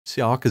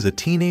Seok is a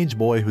teenage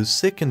boy who's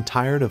sick and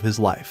tired of his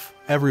life.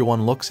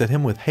 Everyone looks at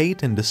him with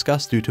hate and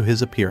disgust due to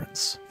his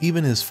appearance.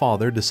 Even his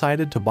father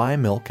decided to buy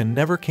milk and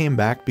never came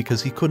back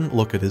because he couldn't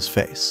look at his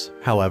face.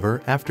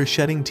 However, after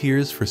shedding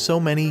tears for so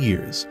many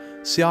years,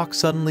 Seok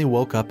suddenly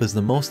woke up as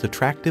the most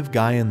attractive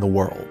guy in the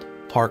world.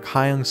 Park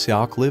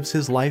Hyung-seok lives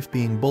his life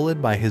being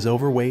bullied by his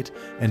overweight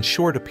and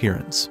short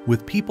appearance,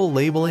 with people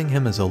labeling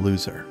him as a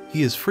loser.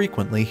 He is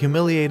frequently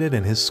humiliated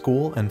in his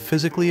school and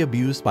physically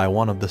abused by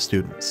one of the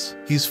students.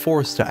 He's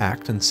forced to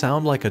act and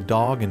sound like a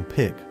dog and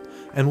pig,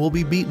 and will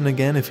be beaten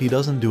again if he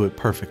doesn't do it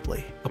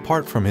perfectly.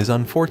 Apart from his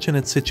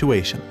unfortunate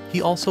situation,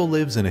 he also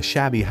lives in a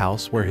shabby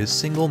house where his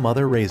single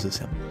mother raises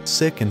him.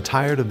 Sick and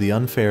tired of the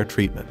unfair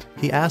treatment,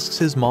 he asks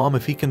his mom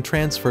if he can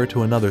transfer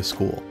to another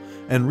school,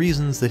 and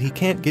reasons that he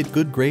can't get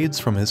good grades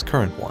from his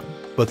current one.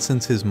 But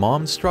since his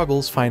mom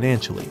struggles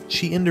financially,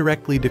 she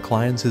indirectly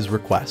declines his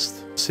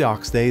request.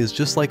 Seok's day is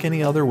just like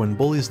any other when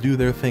bullies do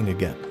their thing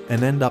again,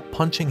 and end up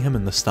punching him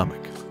in the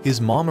stomach. His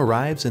mom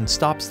arrives and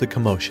stops the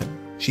commotion.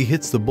 She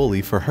hits the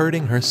bully for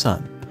hurting her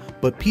son,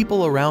 but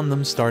people around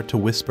them start to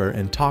whisper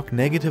and talk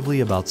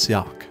negatively about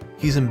Seok.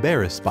 He's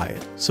embarrassed by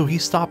it, so he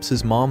stops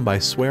his mom by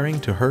swearing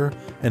to her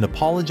and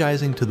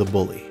apologizing to the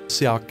bully.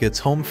 Seok gets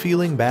home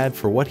feeling bad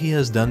for what he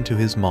has done to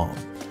his mom,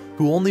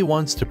 who only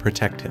wants to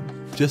protect him.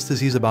 Just as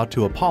he's about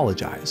to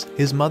apologize,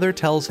 his mother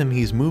tells him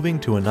he's moving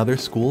to another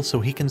school so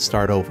he can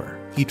start over.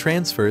 He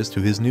transfers to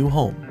his new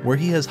home, where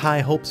he has high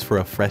hopes for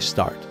a fresh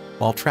start.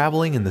 While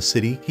traveling in the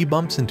city, he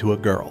bumps into a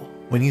girl.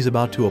 When he's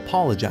about to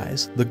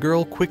apologize, the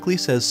girl quickly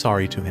says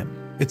sorry to him.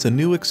 It's a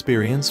new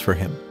experience for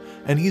him,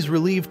 and he's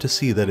relieved to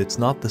see that it's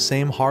not the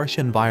same harsh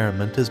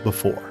environment as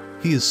before.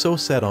 He is so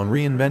set on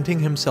reinventing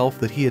himself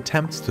that he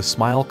attempts to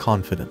smile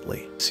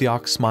confidently.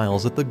 Seok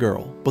smiles at the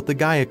girl, but the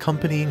guy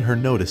accompanying her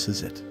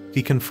notices it.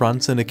 He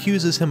confronts and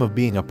accuses him of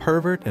being a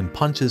pervert and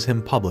punches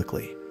him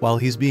publicly. While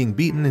he's being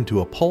beaten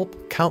into a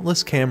pulp,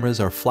 countless cameras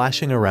are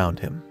flashing around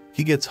him.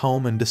 He gets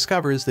home and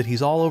discovers that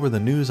he's all over the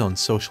news on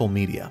social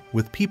media,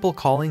 with people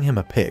calling him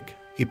a pig.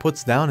 He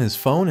puts down his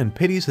phone and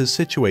pities his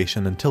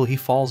situation until he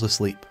falls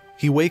asleep.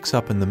 He wakes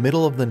up in the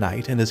middle of the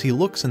night, and as he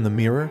looks in the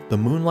mirror, the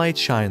moonlight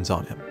shines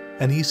on him,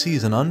 and he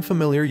sees an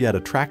unfamiliar yet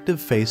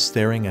attractive face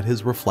staring at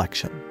his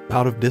reflection.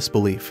 Out of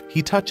disbelief,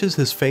 he touches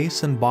his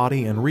face and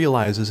body and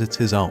realizes it's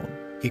his own.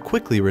 He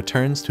quickly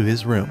returns to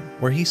his room,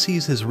 where he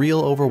sees his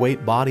real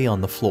overweight body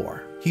on the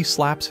floor. He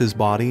slaps his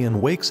body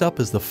and wakes up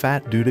as the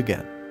fat dude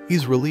again.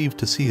 He's relieved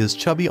to see his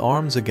chubby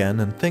arms again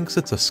and thinks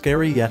it's a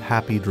scary yet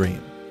happy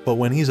dream. But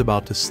when he's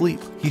about to sleep,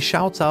 he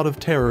shouts out of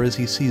terror as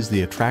he sees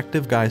the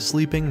attractive guy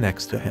sleeping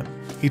next to him.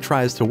 He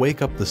tries to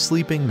wake up the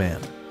sleeping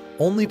man,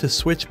 only to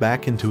switch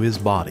back into his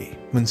body.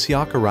 When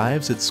Seok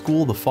arrives at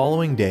school the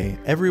following day,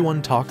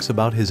 everyone talks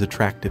about his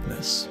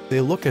attractiveness.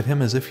 They look at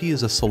him as if he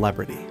is a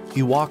celebrity.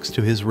 He walks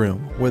to his room,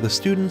 where the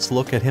students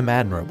look at him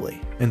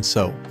admirably, and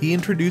so, he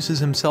introduces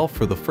himself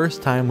for the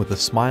first time with a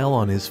smile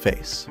on his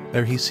face.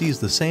 There he sees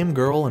the same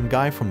girl and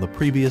guy from the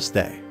previous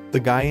day. The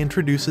guy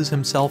introduces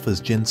himself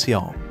as Jin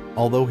Seong.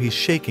 Although he's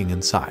shaking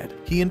inside,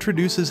 he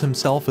introduces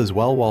himself as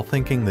well while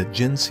thinking that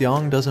Jin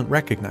Seong doesn't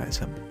recognize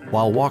him.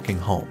 While walking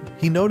home,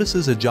 he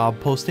notices a job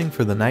posting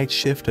for the night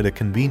shift at a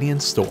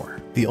convenience store.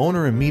 The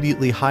owner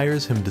immediately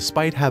hires him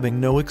despite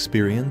having no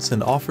experience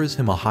and offers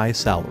him a high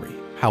salary.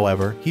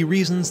 However, he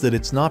reasons that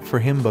it's not for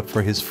him but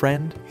for his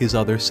friend, his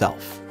other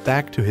self.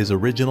 Back to his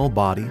original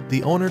body,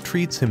 the owner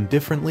treats him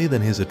differently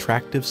than his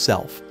attractive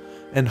self,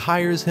 and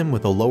hires him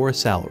with a lower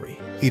salary.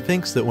 He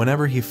thinks that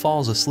whenever he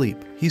falls asleep,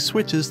 he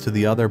switches to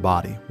the other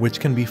body, which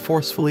can be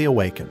forcefully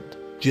awakened.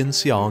 Jin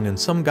Seong and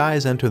some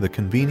guys enter the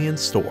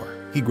convenience store.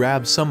 He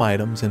grabs some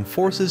items and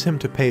forces him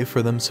to pay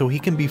for them so he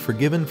can be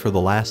forgiven for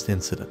the last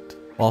incident.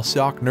 While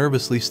Seok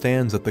nervously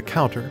stands at the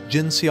counter,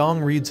 Jin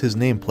Seong reads his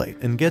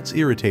nameplate and gets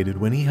irritated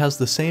when he has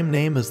the same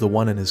name as the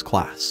one in his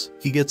class.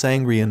 He gets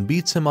angry and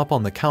beats him up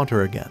on the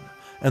counter again,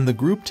 and the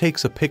group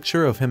takes a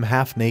picture of him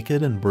half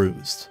naked and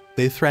bruised.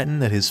 They threaten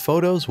that his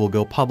photos will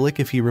go public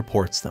if he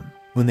reports them.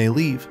 When they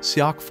leave,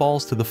 Seok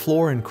falls to the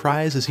floor and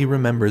cries as he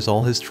remembers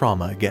all his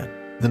trauma again.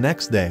 The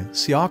next day,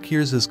 Seok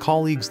hears his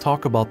colleagues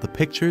talk about the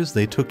pictures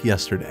they took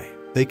yesterday.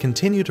 They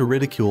continue to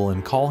ridicule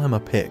and call him a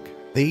pig.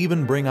 They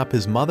even bring up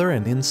his mother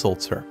and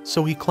insults her,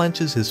 so he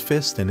clenches his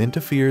fist and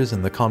interferes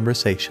in the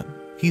conversation.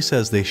 He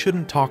says they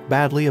shouldn't talk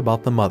badly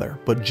about the mother,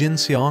 but Jin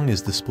Seong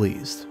is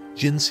displeased.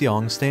 Jin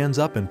Seong stands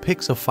up and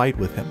picks a fight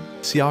with him.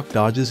 Seok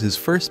dodges his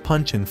first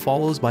punch and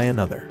follows by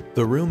another.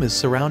 The room is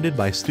surrounded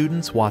by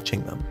students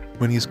watching them.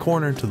 When he's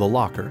cornered to the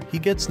locker, he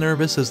gets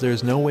nervous as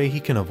there's no way he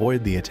can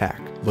avoid the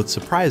attack, but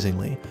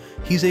surprisingly,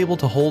 he's able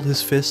to hold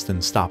his fist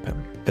and stop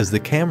him. As the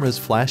cameras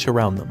flash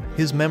around them,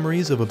 his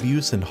memories of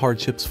abuse and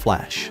hardships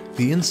flash.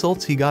 The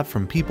insults he got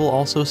from people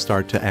also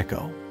start to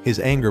echo. His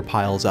anger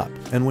piles up,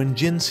 and when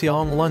Jin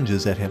Seong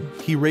lunges at him,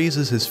 he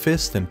raises his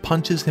fist and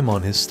punches him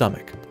on his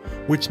stomach,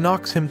 which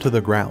knocks him to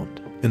the ground.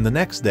 In the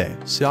next day,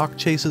 Seok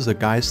chases a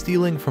guy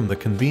stealing from the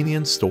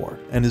convenience store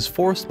and is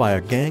forced by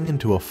a gang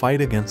into a fight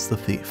against the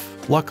thief.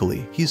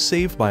 Luckily, he's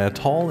saved by a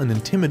tall and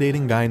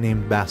intimidating guy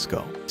named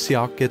Basco.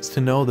 Seok gets to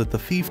know that the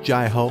thief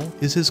Jae-ho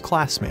is his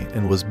classmate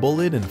and was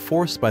bullied and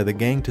forced by the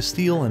gang to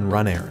steal and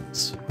run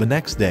errands. The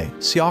next day,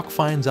 Seok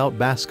finds out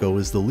Basco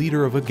is the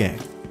leader of a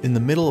gang. In the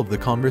middle of the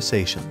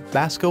conversation,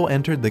 Basco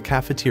entered the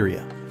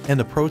cafeteria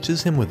and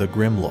approaches him with a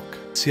grim look.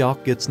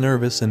 Seok gets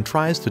nervous and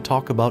tries to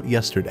talk about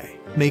yesterday,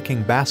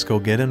 making Basco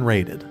get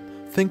enraged.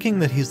 Thinking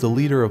that he's the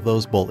leader of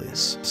those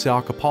bullies,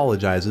 Seok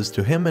apologizes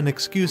to him and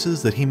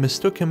excuses that he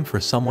mistook him for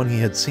someone he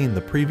had seen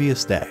the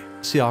previous day.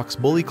 Seok's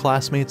bully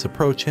classmates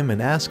approach him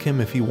and ask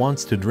him if he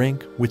wants to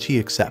drink, which he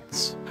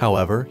accepts.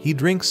 However, he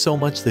drinks so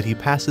much that he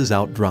passes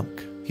out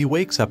drunk. He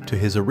wakes up to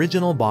his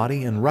original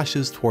body and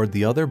rushes toward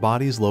the other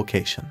body's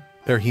location.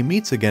 There he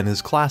meets again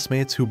his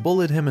classmates who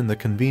bullied him in the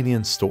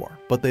convenience store,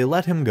 but they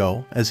let him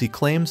go as he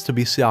claims to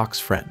be Seok's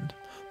friend,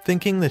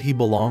 thinking that he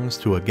belongs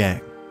to a gang.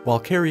 While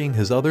carrying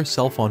his other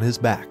self on his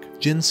back,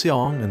 Jin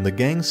Seong and the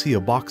gang see a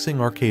boxing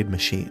arcade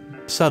machine.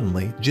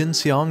 Suddenly, Jin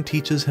Seong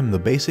teaches him the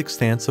basic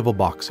stance of a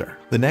boxer.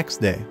 The next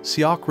day,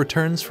 Seok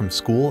returns from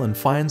school and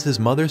finds his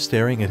mother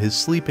staring at his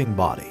sleeping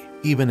body.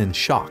 Even in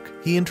shock,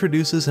 he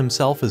introduces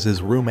himself as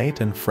his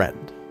roommate and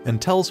friend,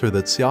 and tells her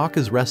that Seok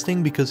is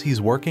resting because he's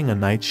working a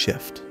night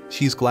shift.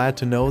 She's glad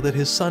to know that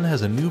his son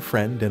has a new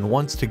friend and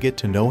wants to get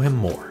to know him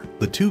more.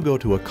 The two go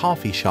to a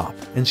coffee shop,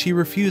 and she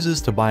refuses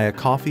to buy a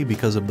coffee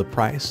because of the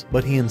price,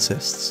 but he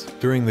insists.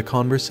 During the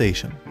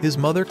conversation, his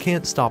mother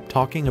can't stop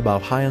talking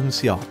about Hyung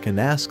Seok and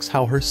asks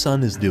how her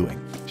son is doing.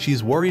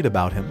 She's worried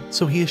about him,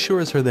 so he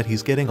assures her that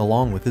he's getting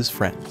along with his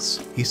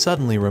friends. He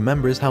suddenly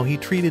remembers how he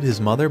treated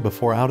his mother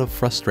before out of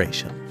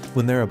frustration.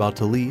 When they're about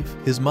to leave,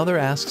 his mother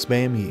asks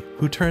Bae-mi,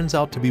 who turns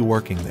out to be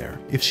working there,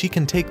 if she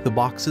can take the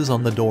boxes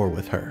on the door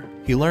with her.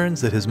 He learns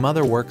that his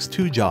mother works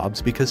 2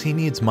 jobs because he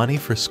needs money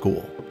for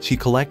school. She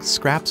collects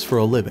scraps for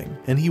a living,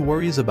 and he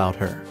worries about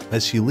her.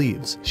 As she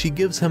leaves, she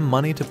gives him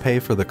money to pay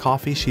for the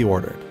coffee she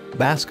ordered.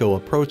 Basco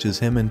approaches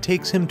him and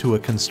takes him to a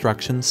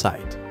construction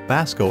site.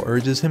 Basco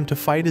urges him to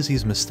fight as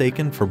he's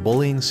mistaken for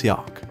bullying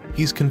Seok.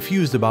 He's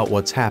confused about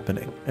what's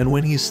happening, and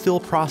when he's still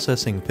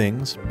processing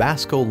things,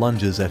 Basco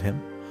lunges at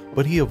him,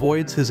 but he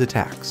avoids his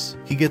attacks.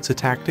 He gets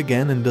attacked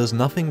again and does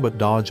nothing but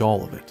dodge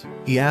all of it.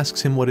 He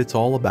asks him what it's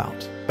all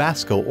about.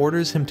 Basco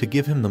orders him to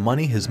give him the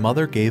money his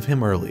mother gave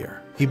him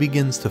earlier. He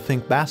begins to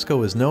think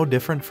Basco is no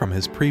different from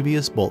his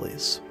previous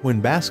bullies.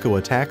 When Basco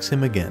attacks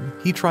him again,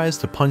 he tries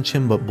to punch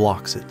him but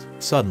blocks it.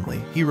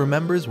 Suddenly, he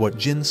remembers what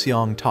Jin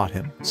Seong taught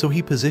him, so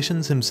he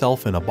positions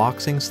himself in a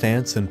boxing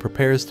stance and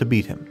prepares to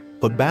beat him.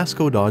 But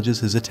Basco dodges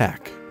his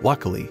attack.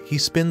 Luckily, he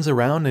spins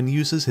around and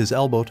uses his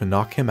elbow to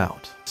knock him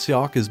out.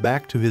 Seok is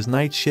back to his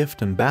night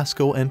shift and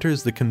Basco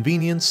enters the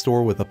convenience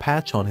store with a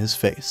patch on his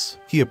face.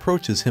 He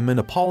approaches him and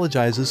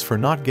apologizes for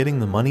not getting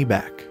the money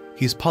back.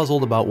 He's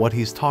puzzled about what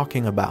he's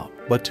talking about,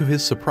 but to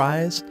his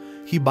surprise,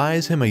 he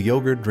buys him a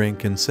yogurt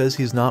drink and says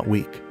he's not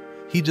weak.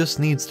 He just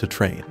needs to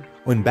train.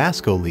 When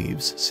Basco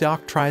leaves,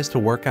 Seok tries to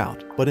work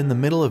out, but in the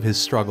middle of his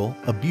struggle,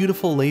 a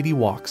beautiful lady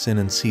walks in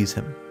and sees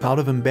him. Out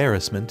of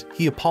embarrassment,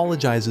 he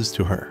apologizes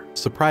to her.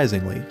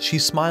 Surprisingly, she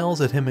smiles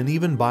at him and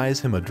even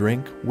buys him a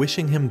drink,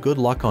 wishing him good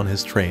luck on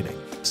his training.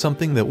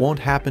 Something that won't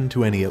happen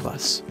to any of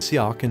us.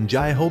 Seok and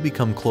Jae-ho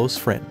become close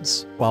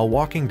friends. While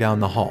walking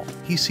down the hall,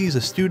 he sees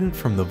a student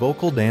from the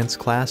vocal dance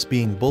class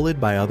being bullied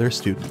by other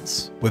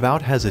students.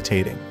 Without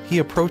hesitating, he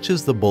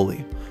approaches the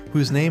bully,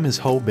 whose name is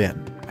Ho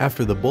Bin.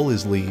 After the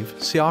bullies leave,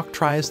 Seok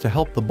tries to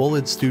help the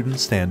bullied student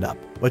stand up,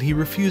 but he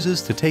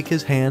refuses to take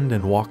his hand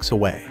and walks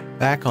away.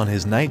 Back on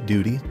his night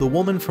duty, the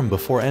woman from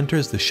before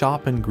enters the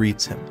shop and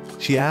greets him.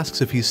 She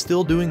asks if he's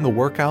still doing the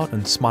workout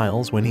and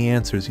smiles when he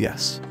answers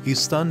yes. He's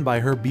stunned by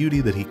her beauty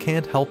that he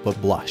can't help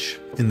but blush.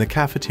 In the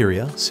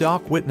cafeteria,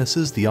 Seok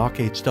witnesses the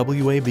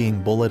HWA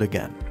being bullied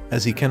again.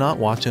 As he cannot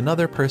watch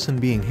another person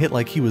being hit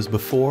like he was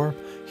before,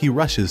 he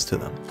rushes to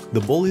them.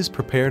 The bullies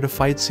prepare to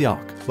fight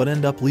Seok, but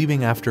end up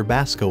leaving after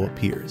Basco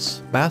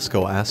appears.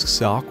 Basco asks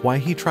Seok why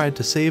he tried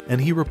to save,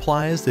 and he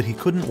replies that he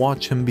couldn't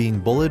watch him being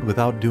bullied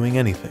without doing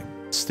anything.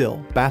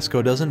 Still,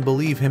 Basco doesn't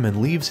believe him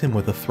and leaves him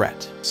with a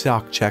threat.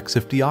 Seok checks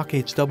if the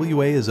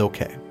HWA is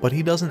okay, but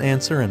he doesn't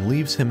answer and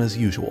leaves him as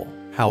usual.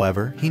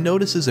 However, he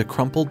notices a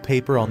crumpled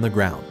paper on the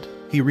ground.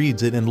 He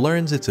reads it and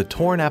learns it's a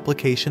torn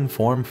application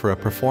form for a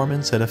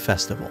performance at a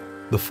festival.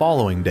 The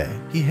following day,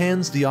 he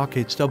hands the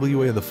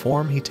HWA the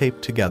form he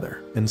taped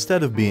together.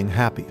 Instead of being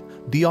happy,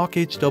 the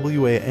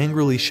HWA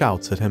angrily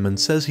shouts at him and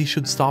says he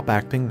should stop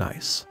acting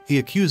nice. He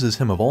accuses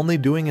him of only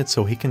doing it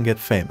so he can get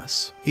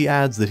famous. He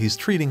adds that he's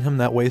treating him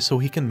that way so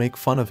he can make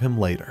fun of him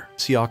later.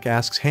 Seok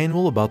asks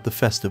Hanwoo about the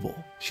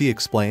festival. She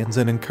explains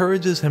and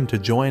encourages him to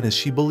join as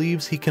she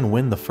believes he can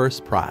win the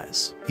first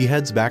prize. He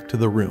heads back to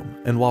the room,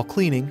 and while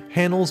cleaning,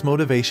 Hanwoo's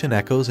motivation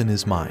echoes in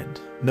his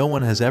mind. No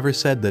one has ever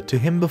said that to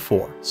him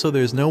before, so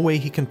there's no way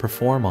he can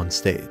perform on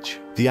stage.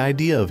 The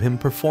idea of him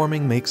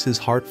performing makes his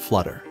heart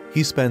flutter.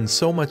 He spends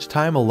so much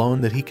time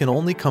alone that he can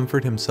only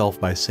comfort himself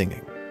by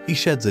singing. He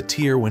sheds a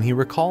tear when he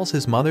recalls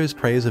his mother's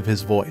praise of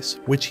his voice,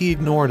 which he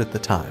ignored at the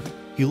time.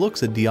 He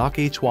looks at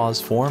Deok Hwa's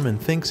form and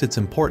thinks it's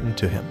important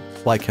to him.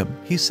 Like him,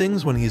 he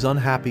sings when he's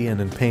unhappy and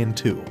in pain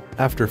too.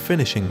 After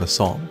finishing the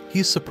song,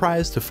 he's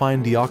surprised to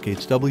find Deok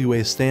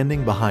Hwa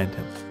standing behind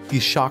him.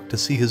 He's shocked to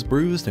see his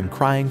bruised and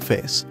crying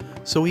face,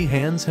 so he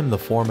hands him the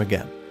form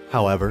again.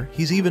 However,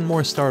 he's even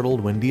more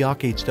startled when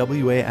Deok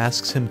Hwa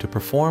asks him to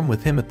perform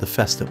with him at the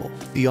festival.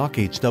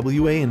 Deok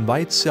Hwa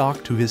invites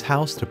Seok to his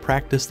house to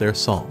practice their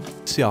song.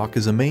 Seok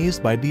is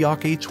amazed by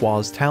Deok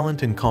Hwa's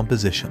talent in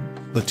composition.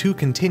 The two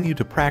continue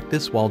to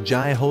practice while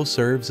Jae-ho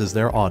serves as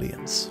their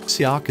audience.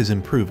 Seok is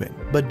improving,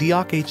 but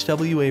Deok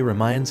Hwa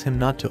reminds him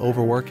not to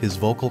overwork his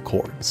vocal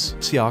cords.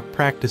 Seok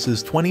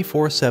practices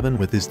 24/7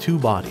 with his two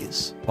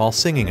bodies. While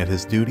singing at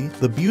his duty,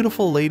 the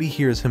beautiful lady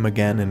hears him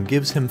again and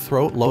gives him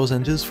throat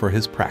lozenges for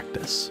his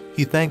practice.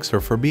 He thanks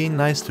her for being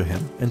nice to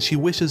him, and she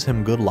wishes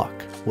him good luck.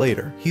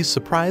 Later, he's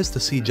surprised to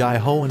see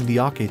Jae-ho and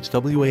Deok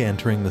Hwa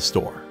entering the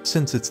store.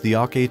 Since it's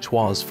Deok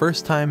Hwa's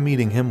first time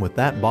meeting him with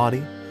that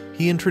body,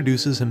 he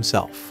introduces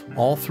himself.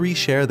 All three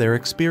share their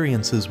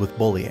experiences with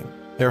bullying.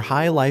 Their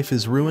high life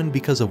is ruined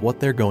because of what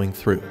they're going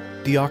through.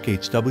 Deok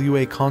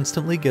Hwa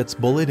constantly gets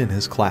bullied in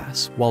his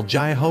class, while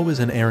Jae-ho is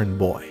an errand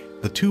boy.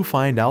 The two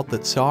find out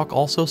that Seok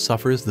also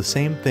suffers the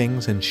same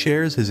things and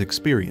shares his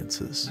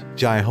experiences.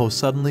 Jae-ho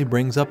suddenly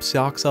brings up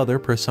Seok's other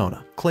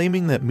persona,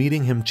 claiming that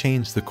meeting him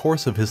changed the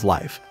course of his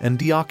life, and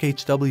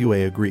Deok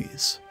Hwa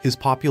agrees. His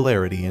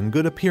popularity and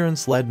good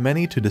appearance led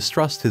many to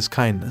distrust his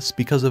kindness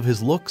because of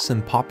his looks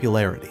and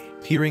popularity.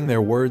 Hearing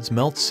their words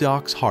melts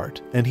Seok's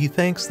heart, and he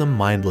thanks them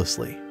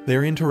mindlessly.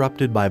 They're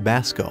interrupted by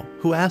Basco,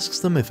 who asks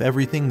them if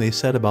everything they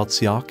said about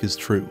Seok is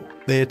true.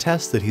 They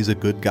attest that he's a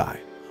good guy,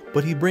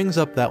 but he brings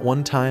up that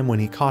one time when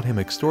he caught him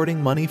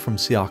extorting money from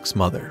Seok's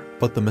mother.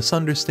 But the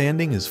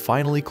misunderstanding is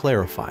finally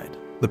clarified.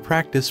 The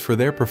practice for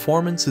their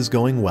performance is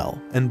going well,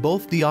 and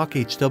both Deok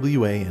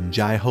Hwa and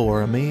Jae-ho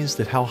are amazed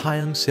at how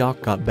Hyung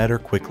Seok got better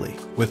quickly.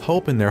 With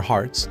hope in their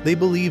hearts, they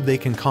believe they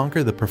can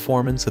conquer the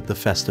performance at the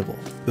festival.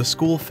 The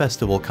school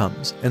festival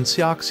comes, and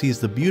Seok sees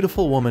the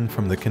beautiful woman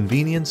from the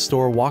convenience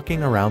store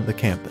walking around the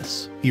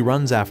campus. He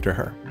runs after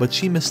her, but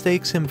she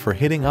mistakes him for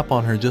hitting up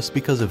on her just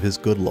because of his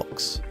good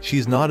looks.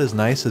 She's not as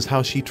nice as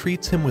how she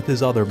treats him with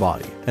his other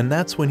body, and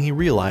that's when he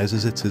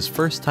realizes it's his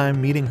first time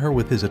meeting her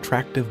with his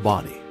attractive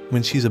body.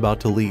 When she's about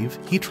to leave,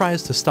 he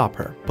tries to stop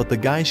her, but the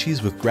guy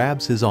she's with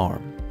grabs his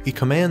arm. He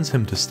commands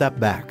him to step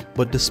back,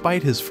 but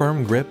despite his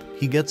firm grip,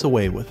 he gets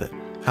away with it.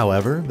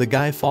 However, the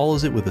guy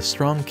follows it with a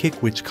strong kick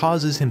which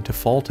causes him to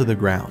fall to the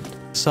ground.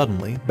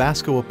 Suddenly,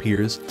 Basco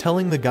appears,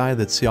 telling the guy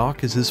that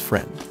Seok is his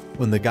friend.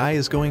 When the guy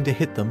is going to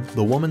hit them,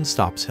 the woman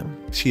stops him.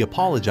 She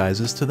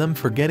apologizes to them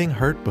for getting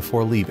hurt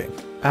before leaving.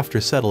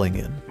 After settling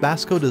in,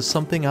 Basco does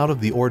something out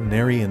of the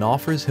ordinary and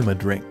offers him a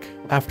drink.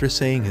 After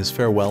saying his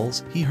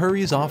farewells, he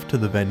hurries off to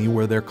the venue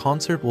where their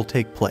concert will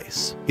take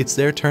place. It's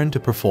their turn to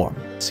perform.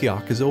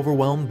 Seok is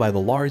overwhelmed by the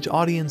large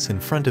audience in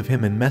front of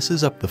him and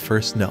messes up the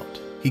first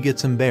note. He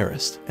gets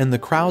embarrassed, and the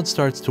crowd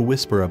starts to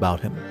whisper about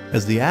him.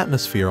 As the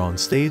atmosphere on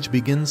stage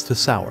begins to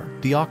sour,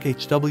 Deok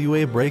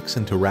Hwa breaks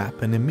into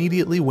rap and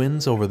immediately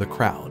wins over the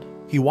crowd.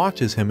 He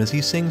watches him as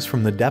he sings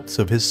from the depths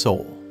of his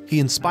soul. He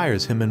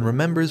inspires him and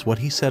remembers what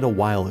he said a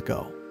while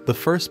ago. The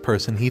first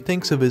person he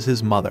thinks of is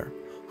his mother,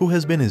 who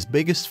has been his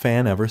biggest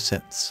fan ever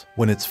since.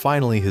 When it's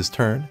finally his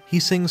turn, he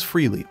sings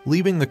freely,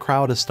 leaving the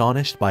crowd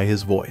astonished by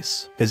his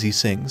voice. As he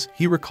sings,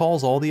 he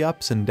recalls all the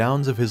ups and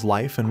downs of his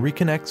life and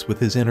reconnects with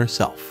his inner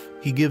self.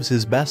 He gives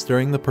his best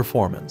during the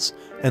performance,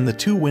 and the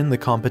two win the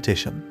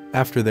competition.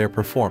 After their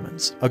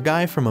performance, a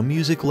guy from a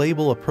music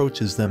label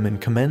approaches them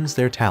and commends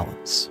their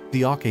talents.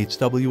 Deok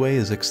Hwa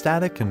is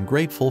ecstatic and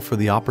grateful for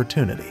the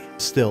opportunity.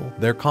 Still,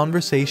 their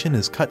conversation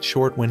is cut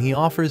short when he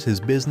offers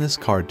his business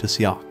card to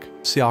Seok.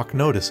 Seok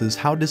notices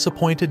how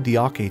disappointed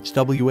Deok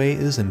Hwa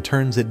is and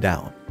turns it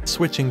down.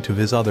 Switching to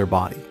his other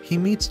body, he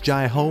meets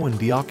Jae-ho and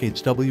Deok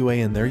Hwa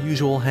in their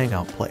usual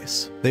hangout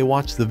place. They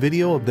watch the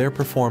video of their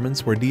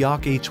performance where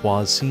Deok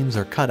Hwa's scenes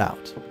are cut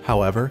out.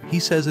 However, he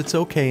says it's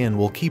okay and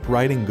will keep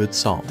writing good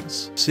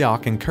songs.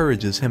 Seok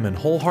encourages him and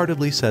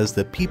wholeheartedly says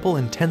that people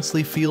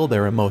intensely feel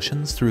their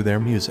emotions through their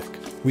music.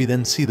 We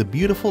then see the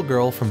beautiful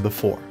girl from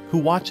before, who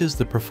watches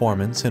the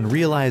performance and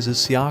realizes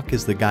Seok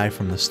is the guy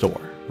from the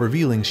store,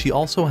 revealing she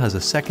also has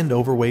a second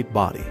overweight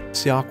body.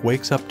 Seok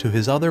wakes up to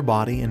his other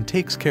body and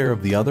takes care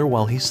of the other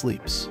while he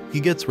sleeps. He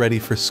gets ready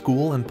for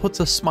school and puts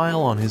a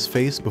smile on his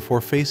face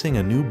before facing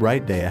a new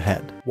bright day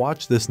ahead.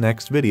 Watch this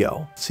next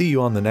video. See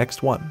you on the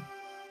next one.